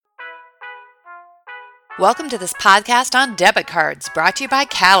Welcome to this podcast on debit cards, brought to you by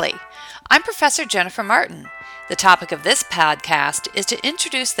Cali. I'm Professor Jennifer Martin. The topic of this podcast is to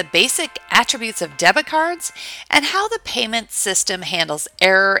introduce the basic attributes of debit cards and how the payment system handles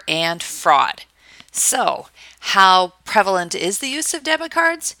error and fraud. So, how prevalent is the use of debit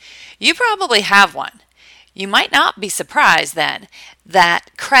cards? You probably have one. You might not be surprised then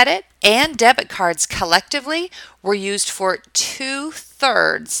that credit and debit cards collectively were used for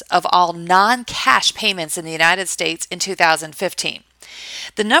 2/3 of all non-cash payments in the United States in 2015.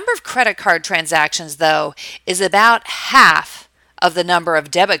 The number of credit card transactions, though, is about half of the number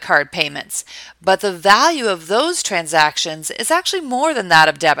of debit card payments, but the value of those transactions is actually more than that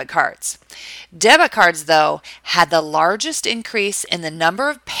of debit cards. Debit cards, though, had the largest increase in the number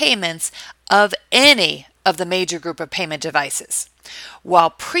of payments of any of the major group of payment devices.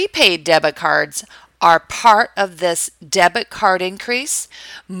 While prepaid debit cards are part of this debit card increase,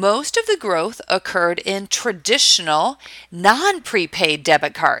 most of the growth occurred in traditional non-prepaid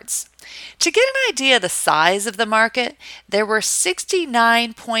debit cards. To get an idea of the size of the market, there were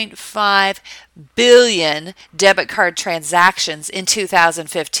 69.5 billion debit card transactions in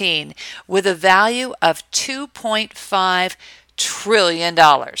 2015 with a value of $2.5 trillion.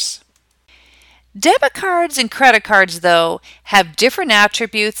 Debit cards and credit cards, though, have different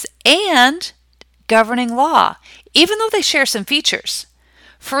attributes and governing law, even though they share some features.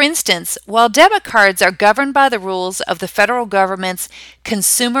 For instance, while debit cards are governed by the rules of the federal government's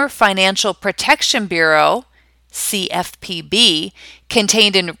Consumer Financial Protection Bureau, CFPB,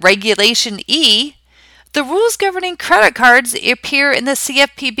 contained in Regulation E, the rules governing credit cards appear in the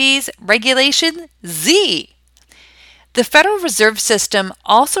CFPB's Regulation Z. The Federal Reserve System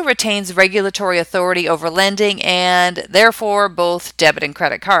also retains regulatory authority over lending and, therefore, both debit and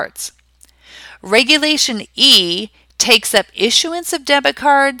credit cards. Regulation E takes up issuance of debit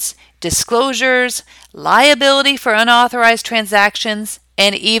cards, disclosures, liability for unauthorized transactions,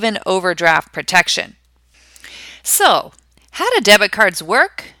 and even overdraft protection. So, how do debit cards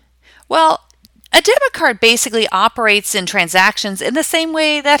work? Well, a debit card basically operates in transactions in the same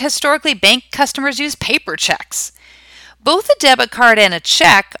way that historically bank customers use paper checks. Both a debit card and a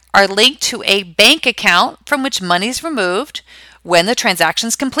check are linked to a bank account from which money is removed when the transaction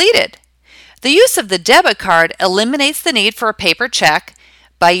is completed. The use of the debit card eliminates the need for a paper check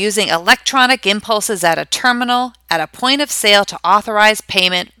by using electronic impulses at a terminal at a point of sale to authorize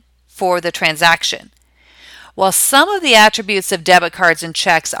payment for the transaction. While some of the attributes of debit cards and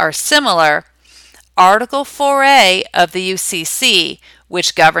checks are similar, Article 4A of the UCC,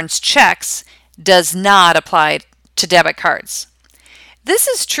 which governs checks, does not apply to debit cards. This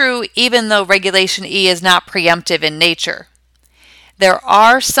is true even though Regulation E is not preemptive in nature. There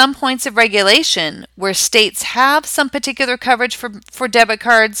are some points of regulation where states have some particular coverage for debit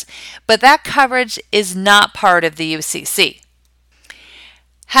cards, but that coverage is not part of the UCC.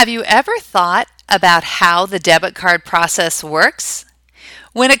 Have you ever thought about how the debit card process works?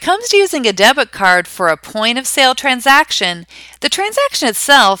 When it comes to using a debit card for a point-of-sale transaction, the transaction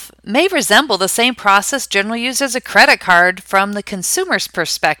itself may resemble the same process generally used as a credit card from the consumer's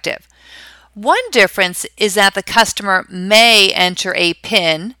perspective. One difference is that the customer may enter a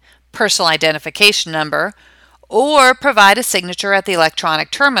PIN, personal identification number, or provide a signature at the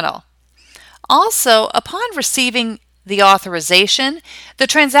electronic terminal. Also, upon receiving the authorization, the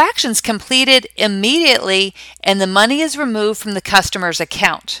transaction is completed immediately and the money is removed from the customer's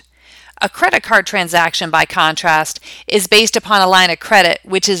account. A credit card transaction, by contrast, is based upon a line of credit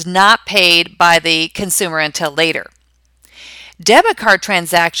which is not paid by the consumer until later. Debit card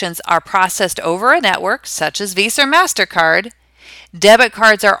transactions are processed over a network, such as Visa or MasterCard. Debit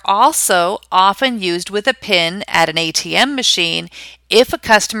cards are also often used with a PIN at an ATM machine if a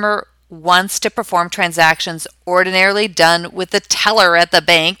customer wants to perform transactions ordinarily done with the teller at the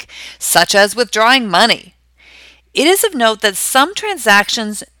bank, such as withdrawing money. It is of note that some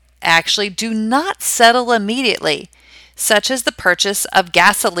transactions actually do not settle immediately, such as the purchase of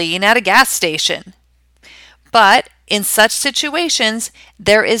gasoline at a gas station. But in such situations,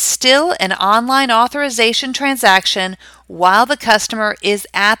 there is still an online authorization transaction while the customer is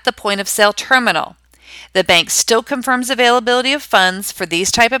at the point-of-sale terminal. The bank still confirms availability of funds for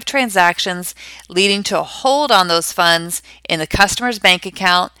these type of transactions, leading to a hold on those funds in the customer's bank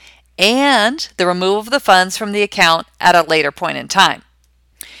account and the removal of the funds from the account at a later point in time.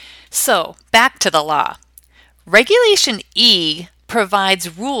 So, back to the law. Regulation E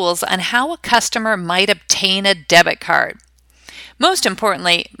provides rules on how a customer might obtain a debit card. Most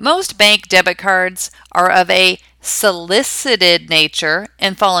importantly, most bank debit cards are of a solicited nature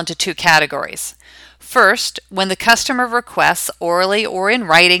and fall into two categories. First, when the customer requests orally or in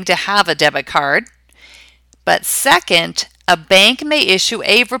writing to have a debit card. But second, a bank may issue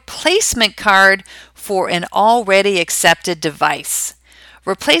a replacement card for an already accepted device.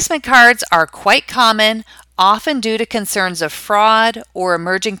 Replacement cards are quite common, often due to concerns of fraud or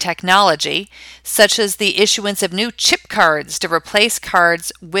emerging technology, such as the issuance of new chip cards to replace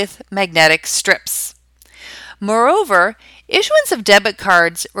cards with magnetic strips. Moreover, issuance of debit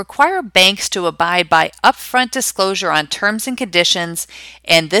cards require banks to abide by upfront disclosure on terms and conditions,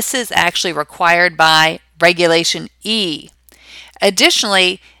 and this is actually required by Regulation E.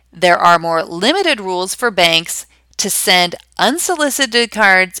 Additionally, there are more limited rules for banks to send unsolicited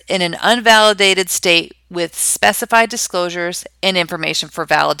cards in an unvalidated state with specified disclosures and information for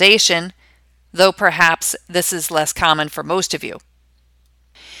validation, though perhaps this is less common for most of you.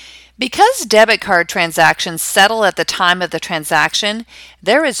 Because debit card transactions settle at the time of the transaction,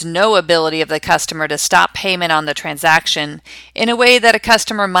 there is no ability of the customer to stop payment on the transaction in a way that a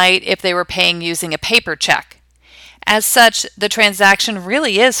customer might if they were paying using a paper check. As such, the transaction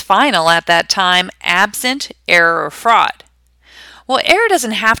really is final at that time, absent error or fraud. Well, error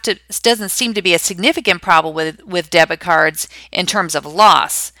doesn't seem to be a significant problem with debit cards in terms of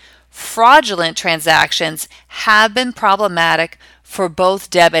loss. Fraudulent transactions have been problematic for both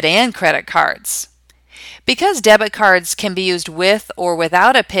debit and credit cards. Because debit cards can be used with or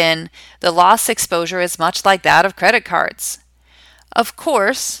without a PIN, the loss exposure is much like that of credit cards. Of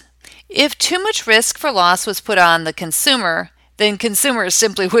course, if too much risk for loss was put on the consumer, then consumers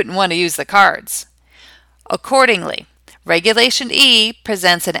simply wouldn't want to use the cards. Accordingly, Regulation E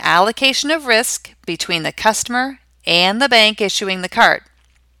presents an allocation of risk between the customer and the bank issuing the card.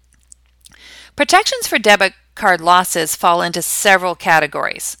 Protections for debit card losses fall into several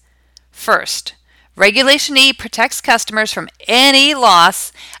categories. First, Regulation E protects customers from any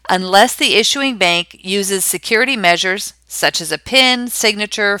loss unless the issuing bank uses security measures such as a PIN,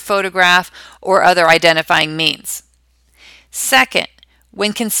 signature, photograph, or other identifying means. Second,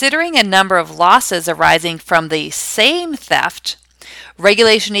 when considering a number of losses arising from the same theft,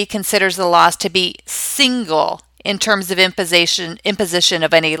 Regulation E considers the loss to be single in terms of imposition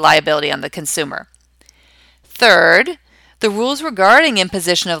of any liability on the consumer. Third, the rules regarding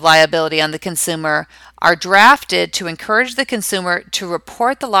imposition of liability on the consumer are drafted to encourage the consumer to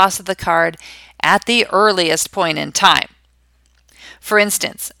report the loss of the card at the earliest point in time. For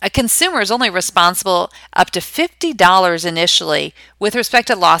instance, a consumer is only responsible up to $50 initially with respect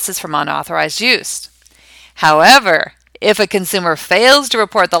to losses from unauthorized use. However, if a consumer fails to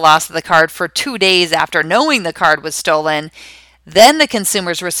report the loss of the card for 2 days after knowing the card was stolen, then the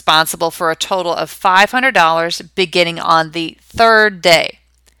consumer is responsible for a total of $500 beginning on the 3rd day.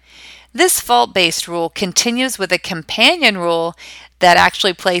 This fault-based rule continues with a companion rule that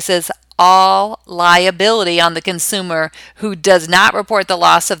actually places all liability on the consumer who does not report the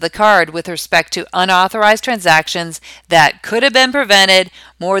loss of the card with respect to unauthorized transactions that could have been prevented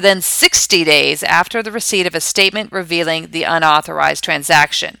more than 60 days after the receipt of a statement revealing the unauthorized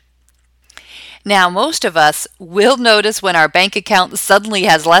transaction. Now, most of us will notice when our bank account suddenly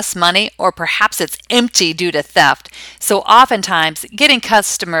has less money or perhaps it's empty due to theft, so oftentimes getting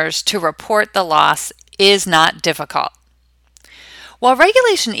customers to report the loss is not difficult. While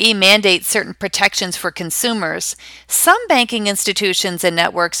Regulation E mandates certain protections for consumers, some banking institutions and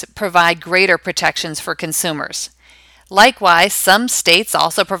networks provide greater protections for consumers. Likewise, some states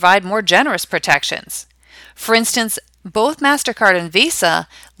also provide more generous protections. For instance, both MasterCard and Visa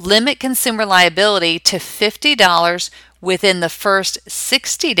limit consumer liability to $50 within the first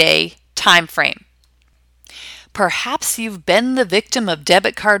 60-day time frame. Perhaps you've been the victim of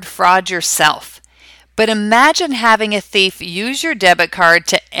debit card fraud yourself. But imagine having a thief use your debit card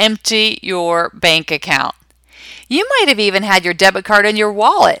to empty your bank account. You might have even had your debit card in your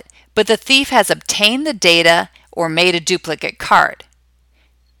wallet, but the thief has obtained the data or made a duplicate card.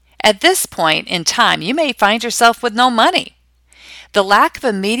 At this point in time, you may find yourself with no money. The lack of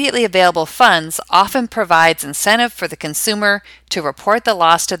immediately available funds often provides incentive for the consumer to report the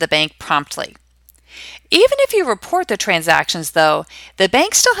loss to the bank promptly. Even if you report the transactions, though, the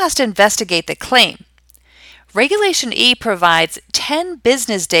bank still has to investigate the claim. Regulation E provides 10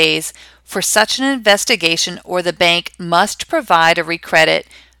 business days for such an investigation, or the bank must provide a recredit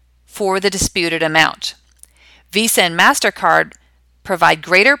for the disputed amount. Visa and MasterCard provide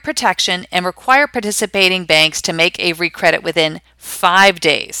greater protection and require participating banks to make a recredit within 5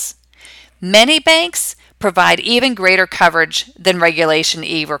 days. Many banks provide even greater coverage than Regulation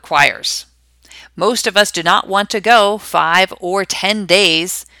E requires. Most of us do not want to go 5 or 10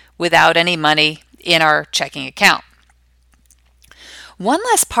 days without any money in our checking account. One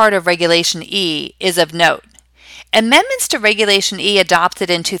last part of Regulation E is of note. Amendments to Regulation E adopted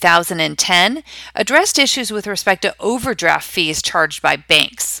in 2010 addressed issues with respect to overdraft fees charged by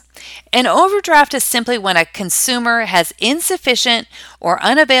banks. An overdraft is simply when a consumer has insufficient or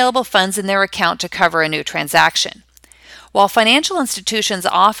unavailable funds in their account to cover a new transaction. While financial institutions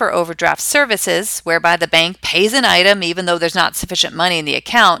offer overdraft services, whereby the bank pays an item even though there's not sufficient money in the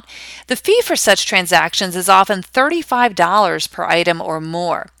account, the fee for such transactions is often $35 per item or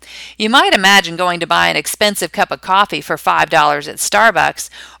more. You might imagine going to buy an expensive cup of coffee for $5 at Starbucks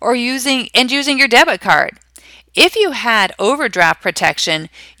or using your debit card. If you had overdraft protection,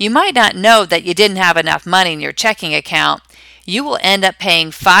 you might not know that you didn't have enough money in your checking account. You will end up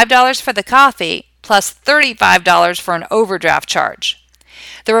paying $5 for the coffee plus $35 for an overdraft charge.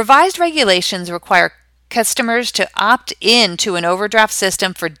 The revised regulations require customers to opt in to an overdraft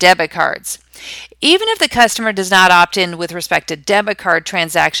system for debit cards. Even if the customer does not opt in with respect to debit card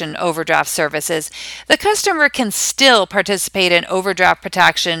transaction overdraft services, the customer can still participate in overdraft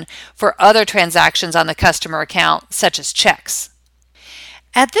protection for other transactions on the customer account, such as checks.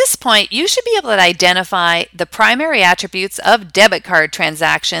 At this point, you should be able to identify the primary attributes of debit card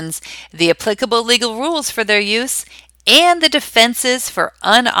transactions, the applicable legal rules for their use, and the defenses for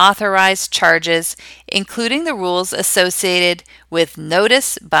unauthorized charges, including the rules associated with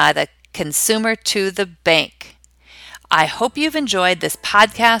notice by the consumer to the bank. I hope you've enjoyed this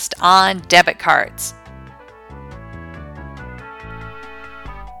podcast on debit cards.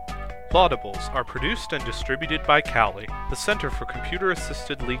 Laudables are produced and distributed by CALI, the Center for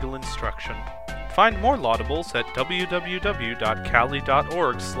Computer-Assisted Legal Instruction. Find more Laudables at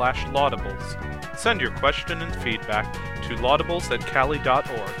www.cali.org/laudables. Send your question and feedback to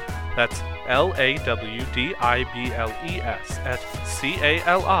laudables@cali.org. That's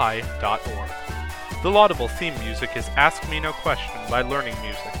LAWDIBLES@CALI.org. The Laudable theme music is Ask Me No Question by Learning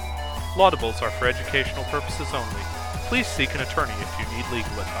Music. Laudables are for educational purposes only. Please seek an attorney if you need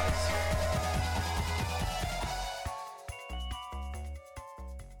legal advice.